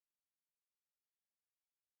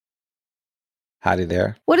Howdy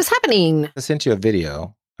there. What is happening? I sent you a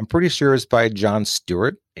video. I'm pretty sure it's by Jon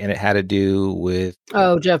Stewart, and it had to do with...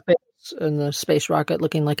 Oh, Jeff Bezos and the space rocket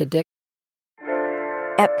looking like a dick.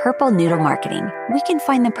 At Purple Noodle Marketing, we can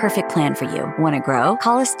find the perfect plan for you. Want to grow?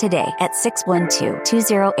 Call us today at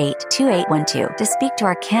 612-208-2812 to speak to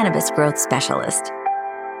our cannabis growth specialist.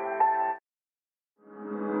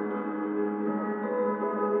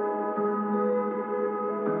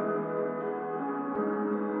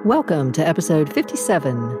 Welcome to episode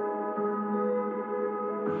 57.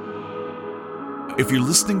 If you're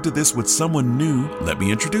listening to this with someone new, let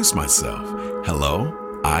me introduce myself. Hello,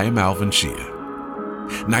 I am Alvin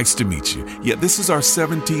Shia. Nice to meet you. Yeah, this is our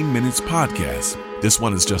 17 Minutes podcast. This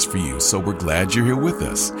one is just for you, so we're glad you're here with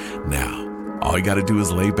us. Now, all you got to do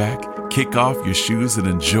is lay back, kick off your shoes, and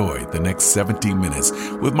enjoy the next 17 minutes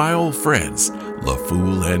with my old friends,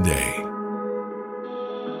 LaFool and A.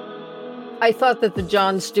 I thought that the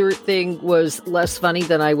Jon Stewart thing was less funny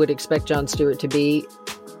than I would expect Jon Stewart to be.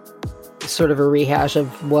 Sort of a rehash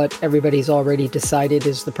of what everybody's already decided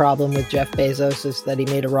is the problem with Jeff Bezos, is that he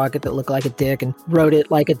made a rocket that looked like a dick and rode it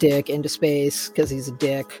like a dick into space because he's a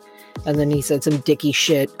dick. And then he said some dicky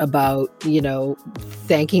shit about,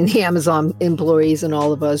 thanking the Amazon employees and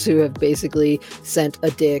all of us who have basically sent a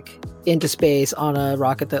dick into space on a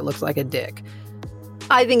rocket that looks like a dick.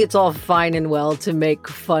 I think it's all fine and well to make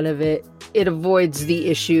fun of it. It avoids the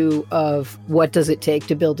issue of what does it take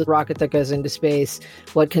to build a rocket that goes into space,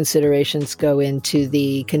 what considerations go into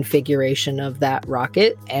the configuration of that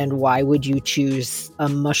rocket, and why would you choose a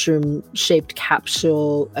mushroom-shaped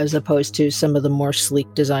capsule as opposed to some of the more sleek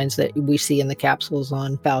designs that we see in the capsules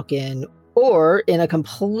on Falcon, or in a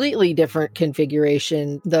completely different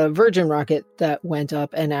configuration, the Virgin rocket that went up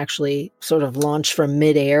and actually sort of launched from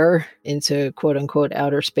midair into quote-unquote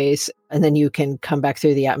outer space, and then you can come back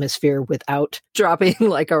through the atmosphere without dropping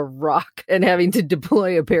like a rock and having to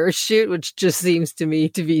deploy a parachute, which just seems to me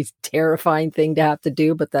to be a terrifying thing to have to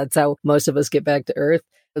do, but that's how most of us get back to Earth.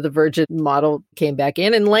 The Virgin model came back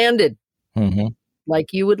in and landed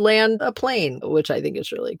like you would land a plane, which I think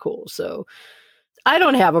is really cool. So I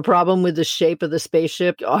don't have a problem with the shape of the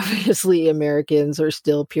spaceship. Obviously, Americans are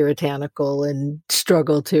still puritanical and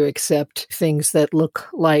struggle to accept things that look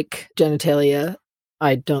like genitalia.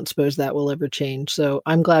 I don't suppose that will ever change. So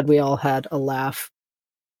I'm glad we all had a laugh.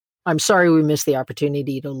 I'm sorry we missed the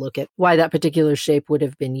opportunity to look at why that particular shape would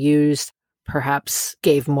have been used. Perhaps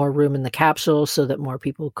gave more room in the capsule so that more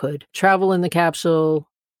people could travel in the capsule.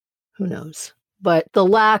 Who knows? But the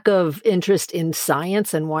lack of interest in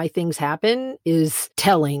science and why things happen is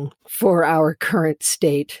telling for our current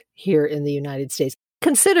state here in the United States.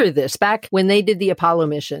 Consider this. Back when they did the Apollo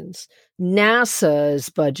missions, NASA's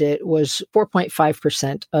budget was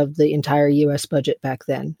 4.5% of the entire U.S. budget back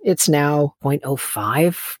then. It's now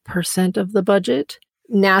 0.05% of the budget.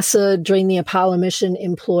 NASA, during the Apollo mission,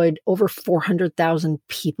 employed over 400,000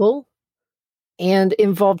 people and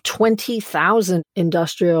involved 20,000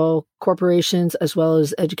 industrial corporations as well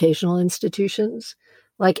as educational institutions.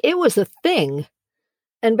 Like, it was a thing.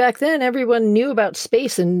 And back then, everyone knew about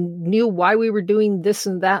space and knew why we were doing this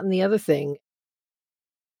and that and the other thing.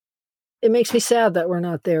 It makes me sad that we're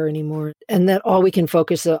not there anymore and that all we can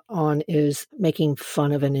focus on is making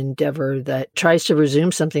fun of an endeavor that tries to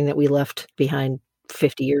resume something that we left behind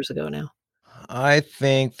 50 years ago now. I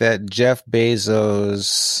think that Jeff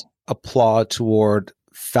Bezos' applaud toward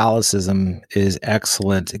phallicism is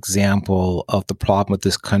excellent example of the problem with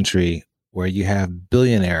this country, where you have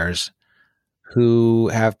billionaires who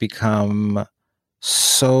have become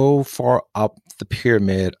so far up the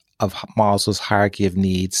pyramid of Maslow's hierarchy of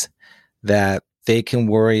needs that they can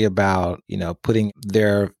worry about, putting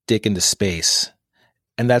their dick into space.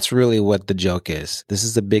 And that's really what the joke is. This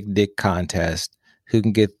is a big dick contest. Who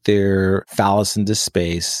can get their phallus into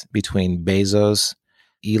space between Bezos,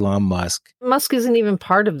 Elon Musk. Musk isn't even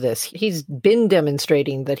part of this. He's been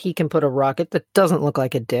demonstrating that he can put a rocket that doesn't look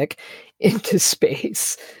like a dick into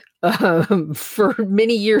space for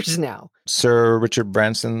many years now. Sir Richard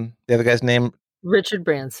Branson, the other guy's name? Richard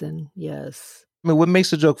Branson, yes. I mean, what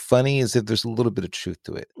makes the joke funny is if there's a little bit of truth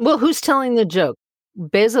to it. Well, who's telling the joke?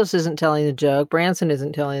 Bezos isn't telling the joke. Branson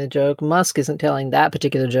isn't telling the joke. Musk isn't telling that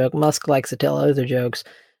particular joke. Musk likes to tell other jokes.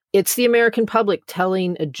 It's the American public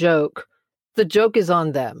telling a joke. The joke is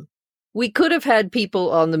on them. We could have had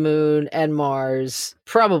people on the moon and Mars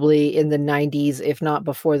probably in the 90s, if not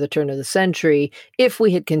before the turn of the century, if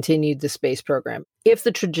we had continued the space program, if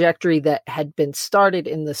the trajectory that had been started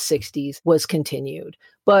in the 60s was continued.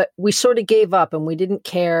 But we sort of gave up and we didn't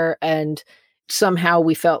care. And somehow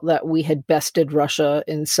we felt that we had bested Russia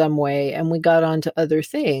in some way, and we got onto other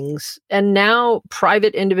things. And now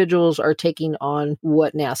private individuals are taking on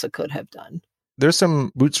what NASA could have done. There's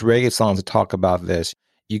some roots reggae songs that talk about this.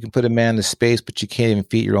 You can put a man in space, but you can't even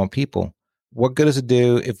feed your own people. What good does it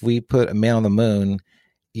do if we put a man on the moon,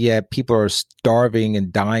 yet people are starving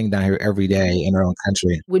and dying down here every day in our own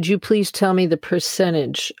country? Would you please tell me the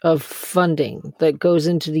percentage of funding that goes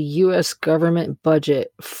into the U.S. government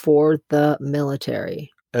budget for the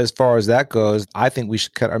military? As far as that goes, I think we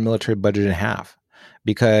should cut our military budget in half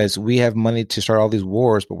because we have money to start all these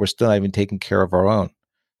wars, but we're still not even taking care of our own.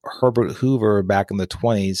 Herbert Hoover back in the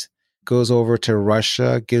 20s goes over to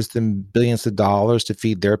Russia, gives them billions of dollars to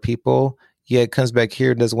feed their people. Yet comes back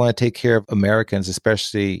here and doesn't want to take care of Americans,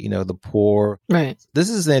 especially, the poor. Right. This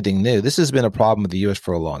isn't anything new. This has been a problem with the U.S.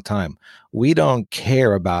 for a long time. We don't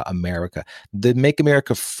care about America. The Make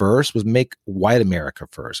America First was make white America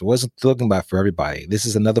first. It wasn't looking about for everybody. This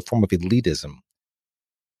is another form of elitism.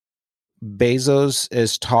 Bezos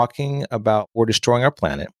is talking about we're destroying our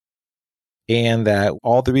planet and that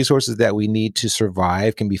all the resources that we need to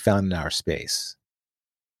survive can be found in our space.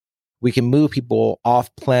 We can move people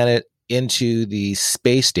off planet into the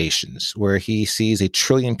space stations where he sees 1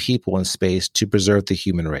 trillion people in space to preserve the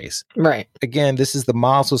human race. Right. Again, this is the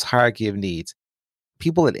Maslow's hierarchy of needs.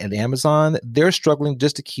 People at Amazon, they're struggling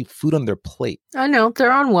just to keep food on their plate. I know.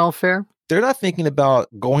 They're on welfare. They're not thinking about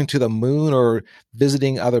going to the moon or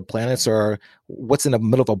visiting other planets or what's in the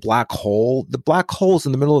middle of a black hole. The black hole's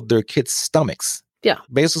in the middle of their kids' stomachs. Yeah.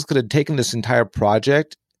 Bezos could have taken this entire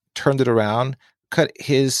project, turned it around, cut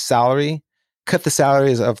his salary, cut the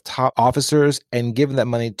salaries of top officers, and given that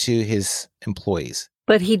money to his employees.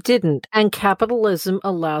 But he didn't. And capitalism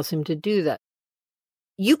allows him to do that.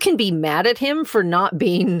 You can be mad at him for not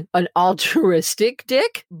being an altruistic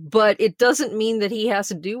dick, but it doesn't mean that he has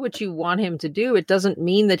to do what you want him to do. It doesn't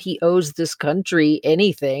mean that he owes this country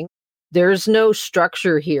anything. There's no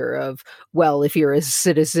structure here of, well, if you're a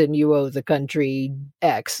citizen, you owe the country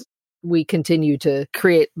X. We continue to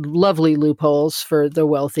create lovely loopholes for the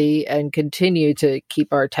wealthy and continue to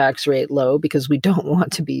keep our tax rate low because we don't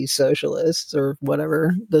want to be socialists or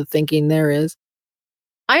whatever the thinking there is.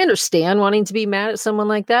 I understand wanting to be mad at someone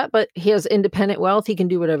like that, but he has independent wealth. He can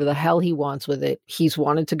do whatever the hell he wants with it. He's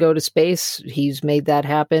wanted to go to space. He's made that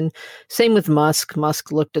happen. Same with Musk.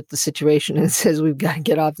 Musk looked at the situation and says, we've got to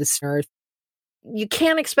get off this earth. You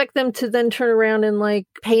can't expect them to then turn around and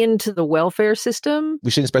pay into the welfare system. We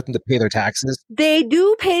shouldn't expect them to pay their taxes. They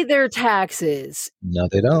do pay their taxes. No,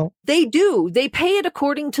 they don't. They do. They pay it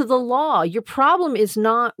according to the law. Your problem is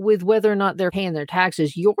not with whether or not they're paying their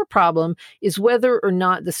taxes. Your problem is whether or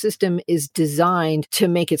not the system is designed to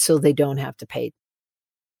make it so they don't have to pay.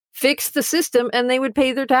 Fix the system and they would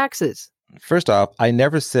pay their taxes. First off, I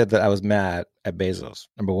never said that I was mad at Bezos.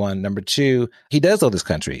 Number one. Number two, he does owe this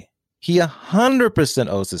country. He 100%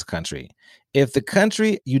 owes this country. If the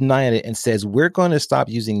country united and says, we're going to stop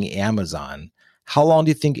using Amazon, how long do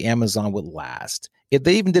you think Amazon would last? If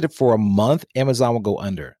they even did it for a month, Amazon would go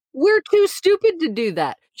under. We're too stupid to do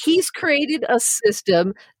that. He's created a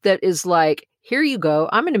system that is here you go.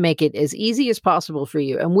 I'm going to make it as easy as possible for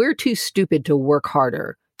you. And we're too stupid to work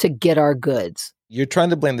harder to get our goods. You're trying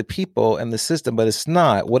to blame the people and the system, but it's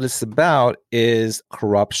not. What it's about is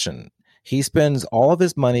corruption. He spends all of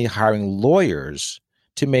his money hiring lawyers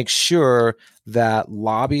to make sure that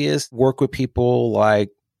lobbyists work with people like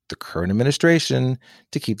the current administration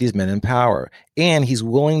to keep these men in power. And he's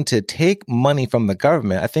willing to take money from the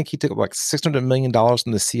government. I think he took $600 million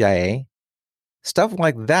from the CIA. Stuff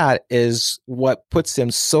like that is what puts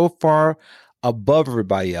him so far above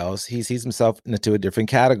everybody else. He sees himself into a different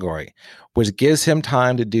category, which gives him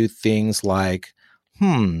time to do things like,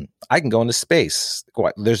 I can go into space.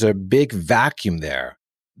 There's a big vacuum there.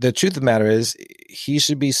 The truth of the matter is he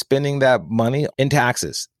should be spending that money in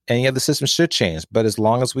taxes. And the system should change. But as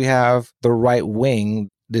long as we have the right wing,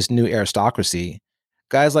 this new aristocracy,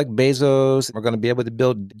 guys like Bezos are going to be able to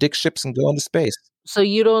build dick ships and go into space. So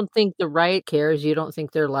you don't think the right cares? You don't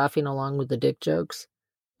think they're laughing along with the dick jokes?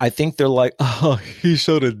 I think they're like, oh, he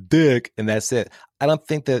showed a dick, and that's it. I don't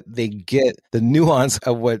think that they get the nuance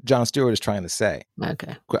of what Jon Stewart is trying to say.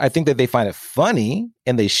 Okay. I think that they find it funny,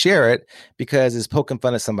 and they share it because it's poking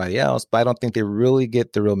fun at somebody else, but I don't think they really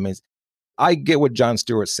get the real meaning. I get what Jon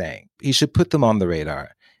Stewart's saying. He should put them on the radar,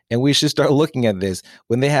 and we should start looking at this.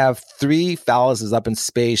 When they have 3 phalluses up in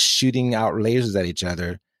space shooting out lasers at each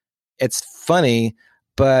other, it's funny,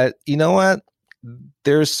 but you know what?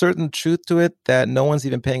 There's certain truth to it that no one's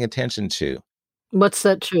even paying attention to. What's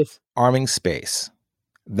that truth? Arming space.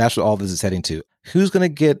 That's what all this is heading to. who's going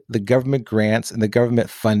to get the government grants and the government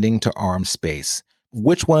funding to arm space?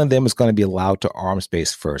 Which one of them is going to be allowed to arm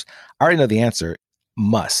space first? I already know the answer.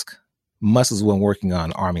 Musk. Musk is the one working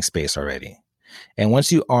on arming space already. And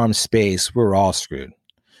once you arm space, we're all screwed.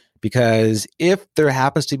 Because if there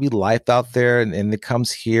happens to be life out there and it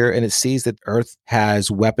comes here and it sees that Earth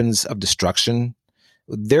has weapons of destruction,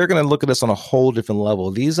 they're going to look at us on a whole different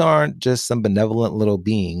level. These aren't just some benevolent little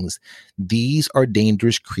beings. These are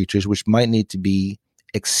dangerous creatures which might need to be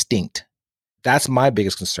extinct. That's my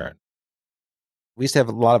biggest concern. We used to have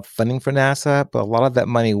a lot of funding for NASA, but a lot of that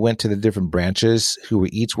money went to the different branches who were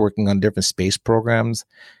each working on different space programs.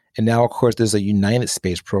 And now, of course, there's a united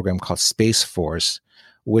space program called Space Force,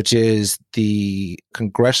 which is the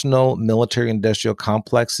Congressional Military Industrial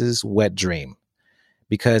Complex's wet dream,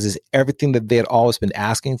 because it's everything that they had always been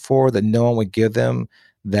asking for that no one would give them,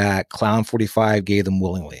 that Clown 45 gave them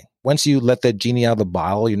willingly. Once you let that genie out of the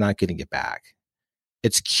bottle, you're not getting it back.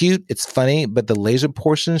 It's cute, it's funny, but the laser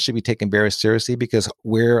portion should be taken very seriously because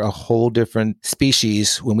we're a whole different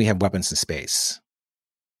species when we have weapons in space.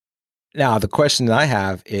 Now, the question that I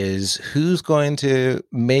have is, who's going to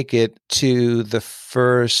make it to the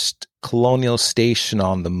first colonial station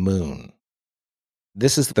on the moon?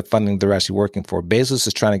 This is the funding they're actually working for. Bezos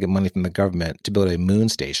is trying to get money from the government to build a moon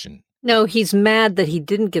station. No, he's mad that he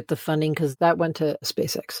didn't get the funding because that went to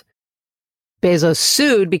SpaceX. Bezos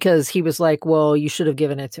sued because he was like, well, you should have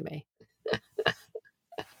given it to me.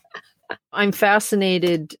 I'm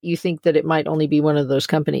fascinated. You think that it might only be one of those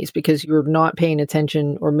companies because you're not paying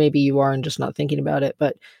attention, or maybe you are and just not thinking about it.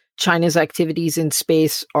 But China's activities in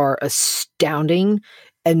space are astounding,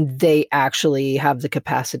 and they actually have the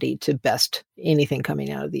capacity to best anything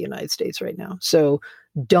coming out of the United States right now. So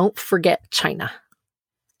don't forget China.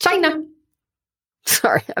 China.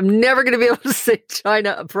 Sorry, I'm never going to be able to say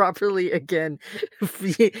China properly again.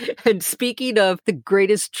 And speaking of the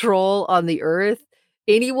greatest troll on the earth,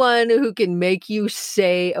 anyone who can make you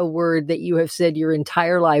say a word that you have said your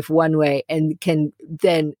entire life one way and can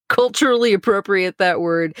then culturally appropriate that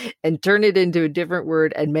word and turn it into a different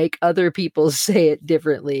word and make other people say it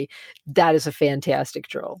differently, that is a fantastic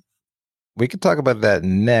troll. We could talk about that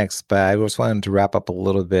next, but I just wanted to wrap up a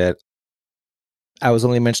little bit. I was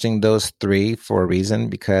only mentioning those three for a reason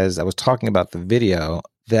because I was talking about the video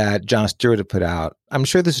that Jon Stewart had put out. I'm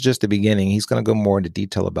sure this is just the beginning. He's going to go more into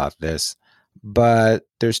detail about this. But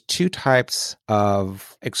there's two types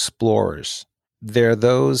of explorers. There are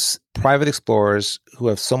those private explorers who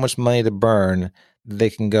have so much money to burn, they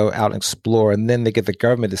can go out and explore, and then they get the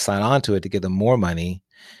government to sign on to it to give them more money.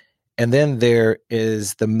 And then there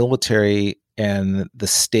is the military and the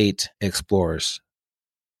state explorers.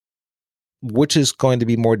 Which is going to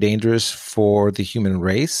be more dangerous for the human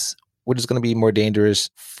race? Which is going to be more dangerous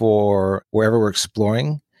for wherever we're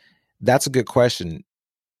exploring? That's a good question.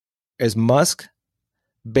 Is Musk,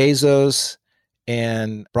 Bezos,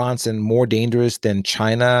 and Bronson more dangerous than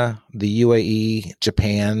China, the UAE,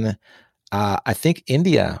 Japan? I think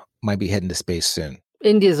India might be heading to space soon.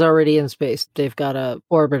 India's already in space. They've got a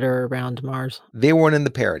orbiter around Mars. They weren't in the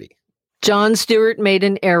parody. Jon Stewart made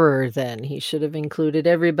an error then. He should have included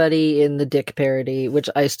everybody in the Dick parody, which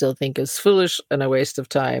I still think is foolish and a waste of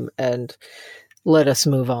time. And let us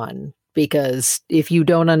move on. Because if you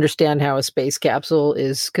don't understand how a space capsule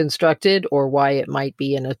is constructed or why it might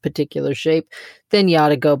be in a particular shape, then you ought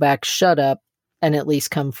to go back, shut up, and at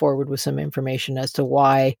least come forward with some information as to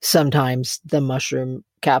why sometimes the mushroom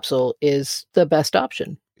capsule is the best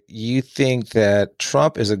option. You think that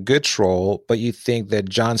Trump is a good troll, but you think that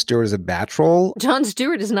Jon Stewart is a bad troll? Jon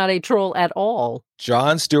Stewart is not a troll at all.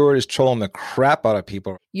 Jon Stewart is trolling the crap out of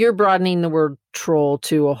people. You're broadening the word troll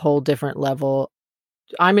to a whole different level.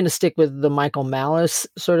 I'm going to stick with the Michael Malice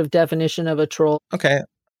sort of definition of a troll. Okay.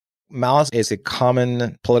 Malice is a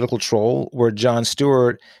common political troll, where Jon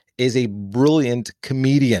Stewart is a brilliant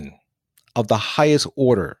comedian of the highest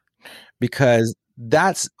order, because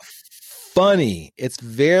that's funny. It's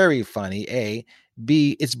very funny, A.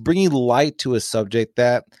 B, it's bringing light to a subject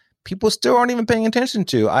that people still aren't even paying attention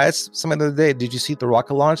to. I asked somebody the other day, did you see the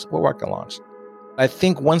rocket launch? What rocket launch? I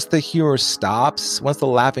think once the humor stops, once the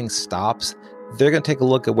laughing stops, they're going to take a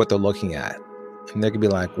look at what they're looking at. And they're going to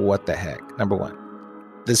be like, what the heck? Number one.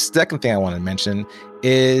 The second thing I want to mention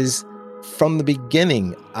is, from the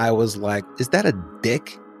beginning, I was like, is that a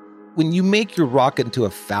dick? When you make your rocket into a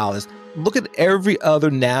phallus, look at every other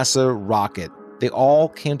NASA rocket. They all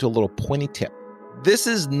came to a little pointy tip. This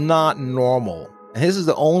is not normal. And this is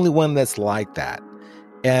the only one that's like that.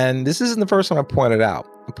 And this isn't the first time I pointed out.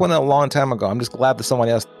 I pointed out a long time ago. I'm just glad that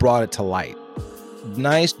somebody else brought it to light.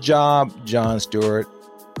 Nice job, Jon Stewart.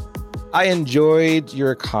 I enjoyed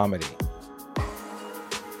your comedy.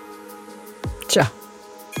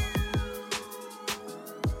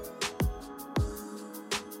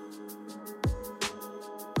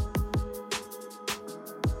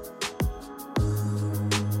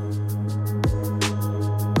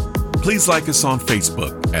 Please like us on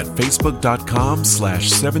Facebook at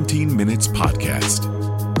facebook.com/17minutespodcast.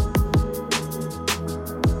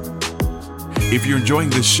 If you're enjoying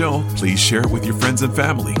this show, please share it with your friends and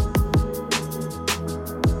family.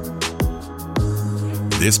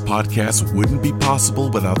 This podcast wouldn't be possible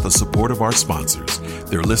without the support of our sponsors.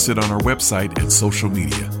 They're listed on our website and social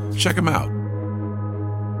media. Check them out.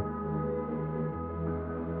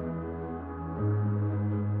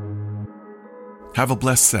 Have a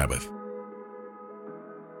blessed Sabbath.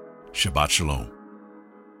 Shabbat Shalom.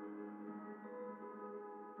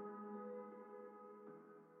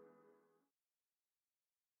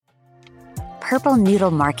 Purple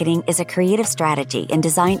Noodle Marketing is a creative strategy and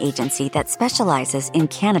design agency that specializes in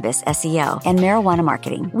cannabis SEO and marijuana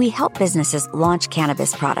marketing. We help businesses launch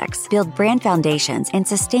cannabis products, build brand foundations, and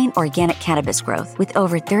sustain organic cannabis growth. With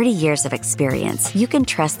over 30 years of experience, you can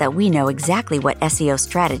trust that we know exactly what SEO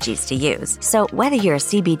strategies to use. So whether you're a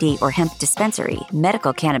CBD or hemp dispensary,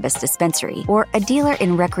 medical cannabis dispensary, or a dealer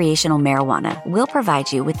in recreational marijuana, we'll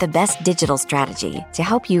provide you with the best digital strategy to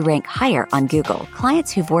help you rank higher on Google.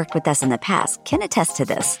 Clients who've worked with us in the past can attest to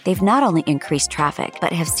this. They've not only increased traffic,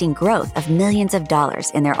 but have seen growth of millions of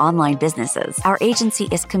dollars in their online businesses. Our agency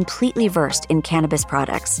is completely versed in cannabis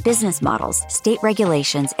products, business models, state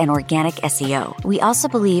regulations, and organic SEO. We also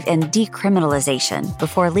believe in decriminalization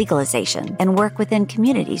before legalization and work within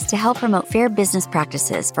communities to help promote fair business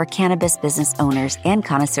practices for cannabis business owners and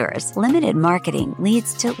connoisseurs. Limited marketing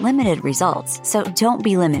leads to limited results, so don't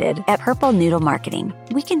be limited. At Purple Noodle Marketing,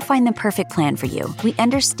 we can find the perfect plan for you. We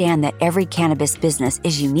understand that every cannabis business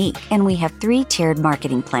is unique, and we have 3-tiered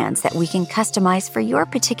marketing plans that we can customize for your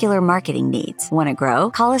particular marketing needs. Want to grow?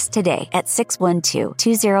 Call us today at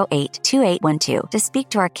 612-208-2812 to speak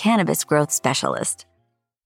to our cannabis growth specialist.